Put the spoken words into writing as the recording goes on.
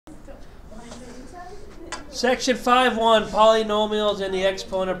Section 5.1, polynomials and the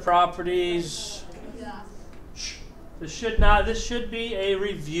exponent properties. This should be a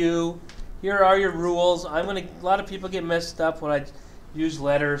review. Here are your rules. A lot of people get messed up when I use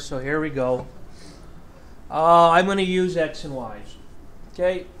letters, so here we go. I'm going to use x and y's.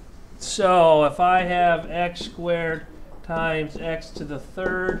 Okay, so if I have x squared times x to the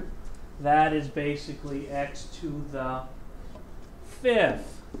third, that is basically x to the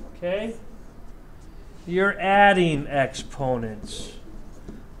fifth. Okay, you're adding exponents.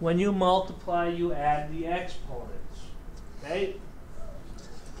 When you multiply, you add the exponents. Okay,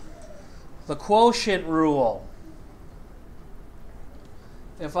 the quotient rule.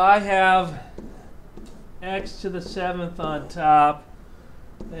 If I have x to the seventh on top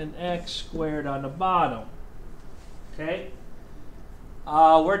and x squared on the bottom. Okay?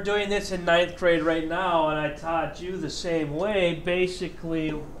 We're doing this in 9th grade right now, and I taught you the same way.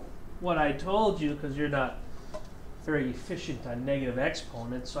 Basically, what I told you, because you're not very efficient on negative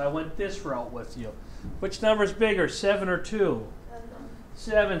exponents, so I went this route with you. Which number is bigger, 7 or 2?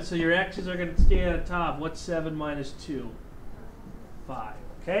 7. So your x's are going to stay on the top. What's 7 minus 2? 5.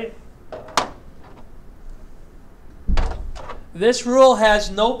 Okay? This rule has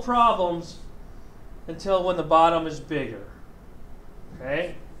no problems until when the bottom is bigger.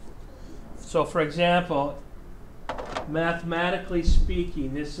 Okay? So for example, mathematically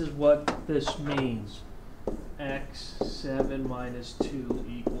speaking, this is what this means. X 7 minus 2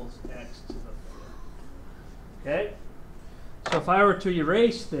 equals x to the fifth. Okay? So if I were to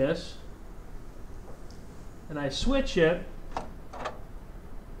erase this and I switch it,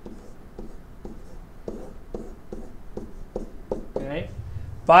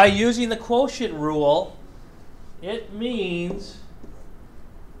 by using the quotient rule, it means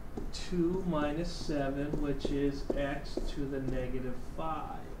 2 minus 7, which is x to the negative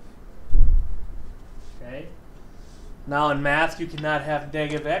 5. Okay? Now in math, you cannot have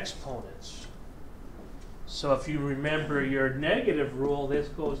negative exponents. So if you remember your negative rule, this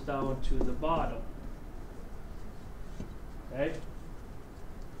goes down to the bottom. Okay?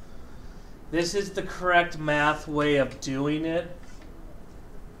 This is the correct math way of doing it.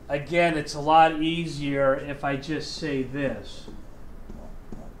 Again, it's a lot easier if I just say this.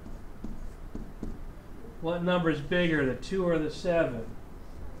 What number is bigger, the 2 or the 7?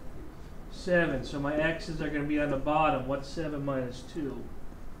 7. So my x's are going to be on the bottom. What's 7 minus 2?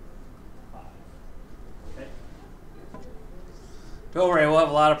 5. Okay. Don't worry, we'll have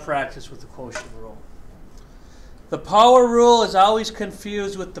a lot of practice with the quotient rule. The power rule is always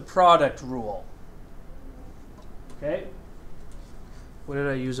confused with the product rule. Okay? What did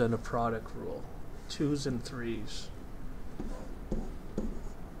I use on the product rule? 2's and 3's.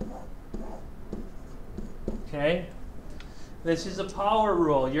 Okay? This is a power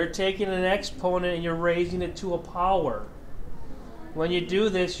rule. You're taking an exponent and you're raising it to a power. When you do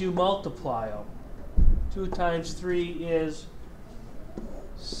this, you multiply them. 2 times 3 is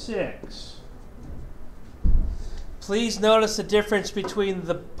 6. Please notice the difference between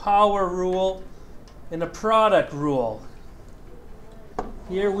the power rule and the product rule.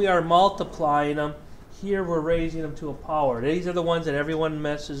 Here we are multiplying them. Here we're raising them to a power. These are the ones that everyone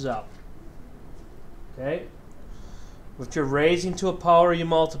messes up. Okay? If you're raising to a power, you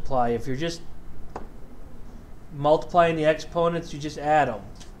multiply. If you're just multiplying the exponents, you just add them.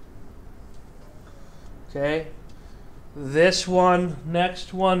 Okay? This one,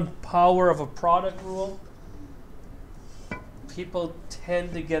 next one, power of a product rule. People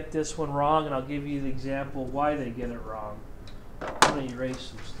tend to get this one wrong, and I'll give you the example why they get it wrong. I'm going to erase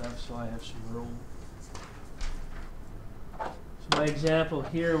some stuff so I have some room. So my example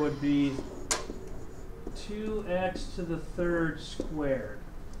here would be 2x to the third squared.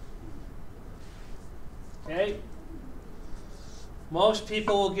 Okay? Most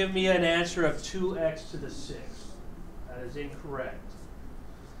people will give me an answer of 2x to the sixth. That is incorrect.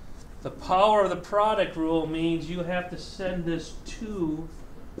 The power of the product rule means you have to send this 2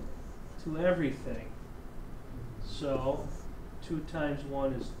 to everything. So 2 times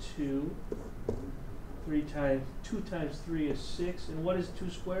 1 is 2. 2 times 3 is 6. And what is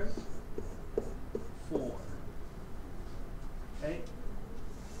 2 squared? 4. Okay?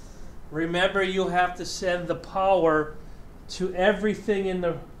 Remember, you have to send the power to everything in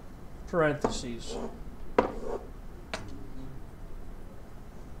the parentheses.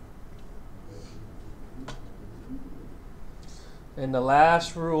 And the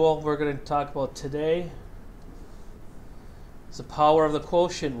last rule we're going to talk about today is the power of the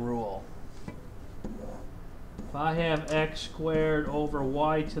quotient rule. If I have x squared over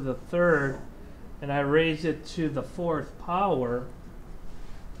y to the third, and I raise it to the fourth power,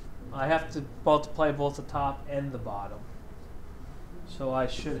 I have to multiply both the top and the bottom. So I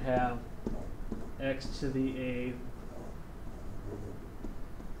should have x to the a,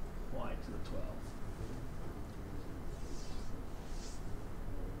 y to the 12.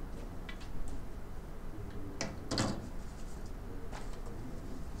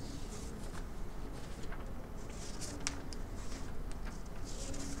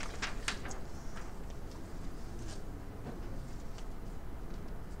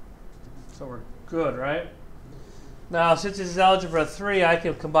 So we're good, right? Now, since this is algebra 3, I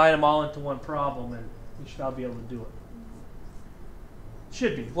can combine them all into one problem, and you should all be able to do it.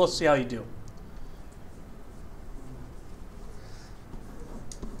 Should be. We'll see how you do.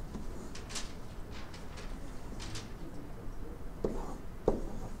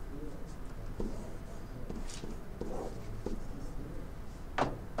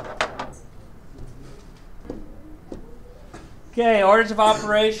 Okay, orders of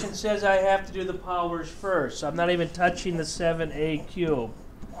operation says I have to do the powers first. So I'm not even touching the 7a cubed.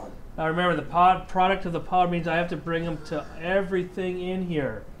 Now remember, the product of the power means I have to bring them to everything in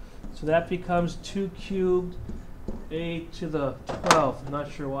here. So that becomes 2 cubed a to the 12th. I'm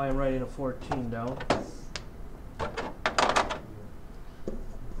not sure why I'm writing a 14 down.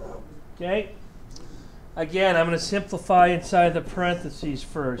 Okay. Again, I'm going to simplify inside the parentheses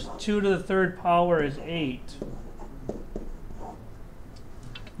first. 2 to the 3rd power is 8.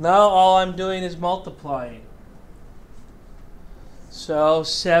 Now all I'm doing is multiplying. So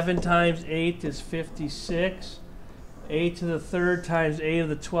 7 times 8 is 56. A to the 3rd times a to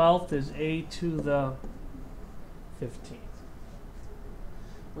the 12th is a to the 15th.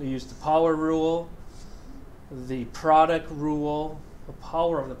 We use the power rule, the product rule, the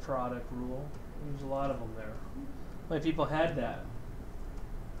power of the product rule. We use a lot of them there. How many people had that?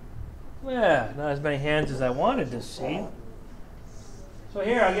 Yeah, not as many hands as I wanted to see. So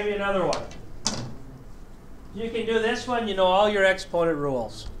here, I'll give you another one. You can do this one, you know all your exponent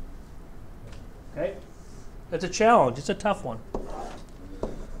rules. Okay? It's a challenge. It's a tough one.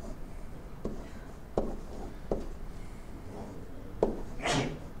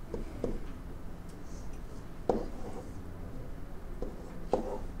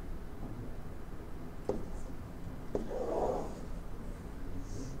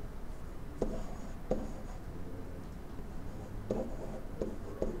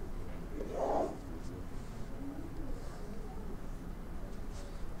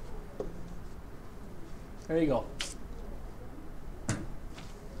 There you go.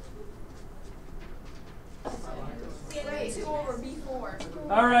 C2 over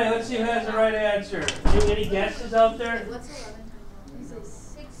B4. All right, let's see who has the right answer. Any guesses out there? What's 11 times 1? Is it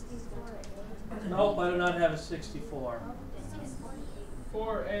 64? Nope, I do not have a 64.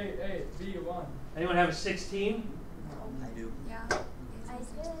 4A8 B1. Anyone have a 16? I do. Yeah. I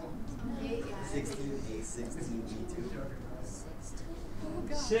did. 16A, 16B2.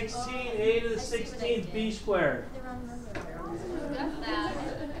 16a to the 16th b squared.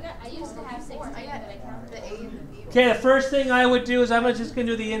 I used to have 6. I got the A and the B. Okay, the first thing I would do is I'm just going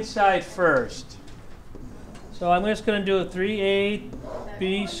to do the inside first. So I'm just going to do a 3a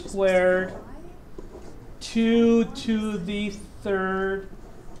b squared, 2 to the 3rd,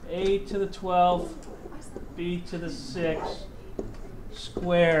 a to the 12th, b to the 6th,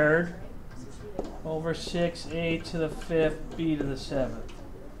 squared, over 6a to the 5th, b to the 7th.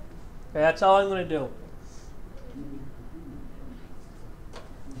 Okay, that's all I'm going to do.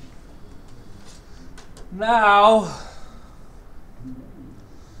 Now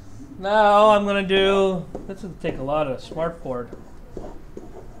I'm going to do, this will take a lot of smartboard.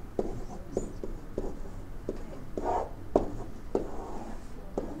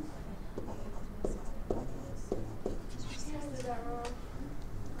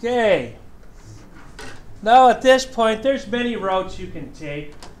 Okay. Now at this point, there's many routes you can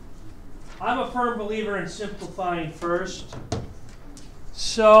take. I'm a firm believer in simplifying first.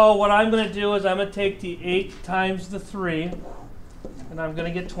 So what I'm going to do is I'm going to take the 8 times the 3, and I'm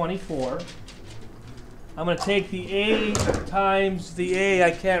going to get 24. I'm going to take the a times the a.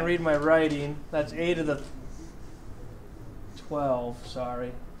 I can't read my writing. That's a to the 12.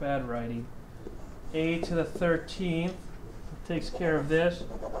 Sorry, bad writing. A to the 13th. Takes care of this,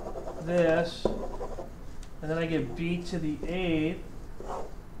 and then I get b to the 8th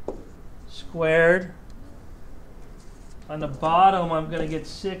squared. On the bottom, I'm going to get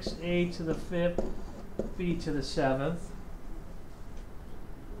 6a to the 5th, b to the 7th.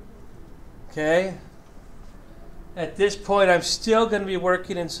 Okay. At this point, I'm still going to be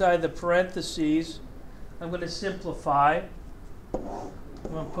working inside the parentheses. I'm going to simplify.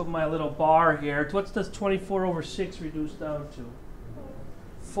 I'm going to put my little bar here. What's this 24 over 6 reduced down to?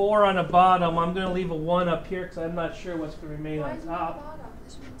 4 on the bottom. I'm going to leave a 1 up here because I'm not sure what's going to remain Why on is it on the top. bottom?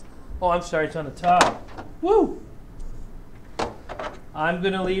 This means Oh, I'm sorry, it's on the top. Woo! I'm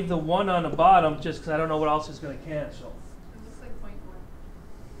going to leave the 1 on the bottom just because I don't know what else is going to cancel. it looks like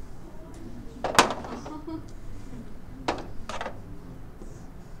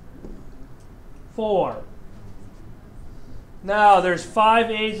 4. Now there's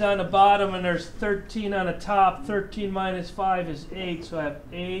 5 A's on the bottom and there's 13 on the top. 13 minus 5 is 8, so I have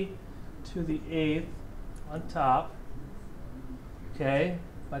A to the 8th on top. Okay,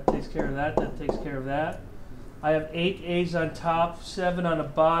 that takes care of that. That takes care of that. I have 8 A's on top, 7 on the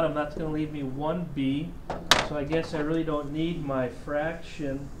bottom. That's going to leave me 1 B. So I guess I really don't need my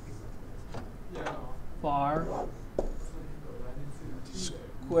fraction bar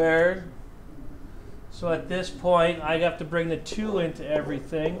squared. So at this point, I have to bring the 2 into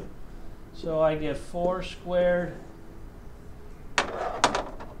everything. So I get 4 squared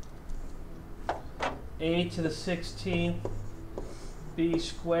A to the 16th B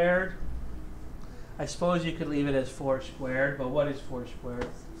squared. I suppose you could leave it as 4 squared, but what is 4 squared?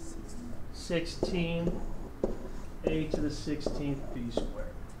 16 A to the 16th B squared.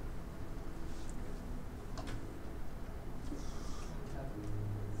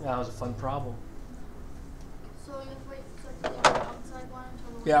 That was a fun problem. So you wait for the outside one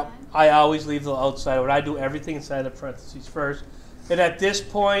until the Yeah, line? I always leave the outside one. I do everything inside the parentheses first. And at this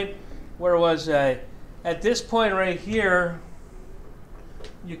point, where was I? At this point right here,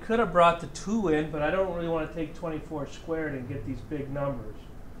 you could have brought the 2 in, but I don't really want to take 24 squared and get these big numbers.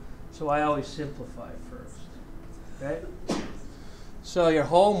 So I always simplify first. Okay? So your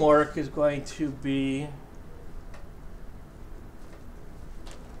homework is going to be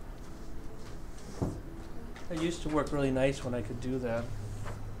it used to work really nice when I could do that.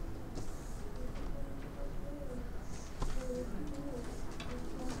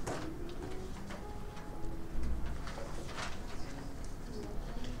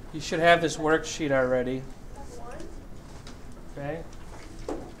 You should have this worksheet already. Okay?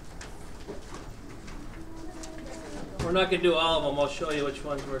 We're not going to do all of them. I'll show you which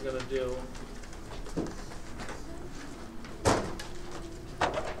ones we're going to do.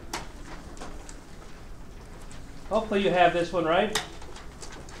 Hopefully you have this one right.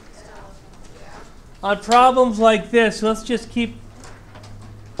 On problems like this, let's just keep...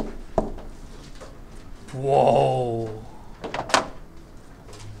 Whoa.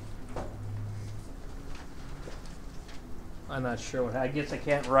 I'm not sure what... I guess I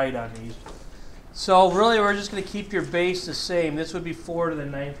can't write on these. So really we're just going to keep your base the same. This would be 4 to the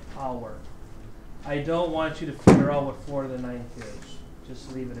 9th power. I don't want you to figure out what 4 to the 9th is.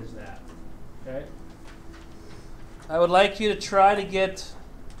 Just leave it as that. Okay? I would like you to try to get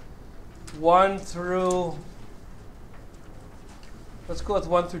 1 through, let's go with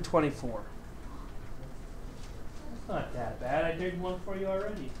 1 through 24. That's not that bad. I did one for you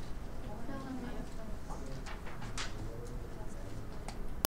already.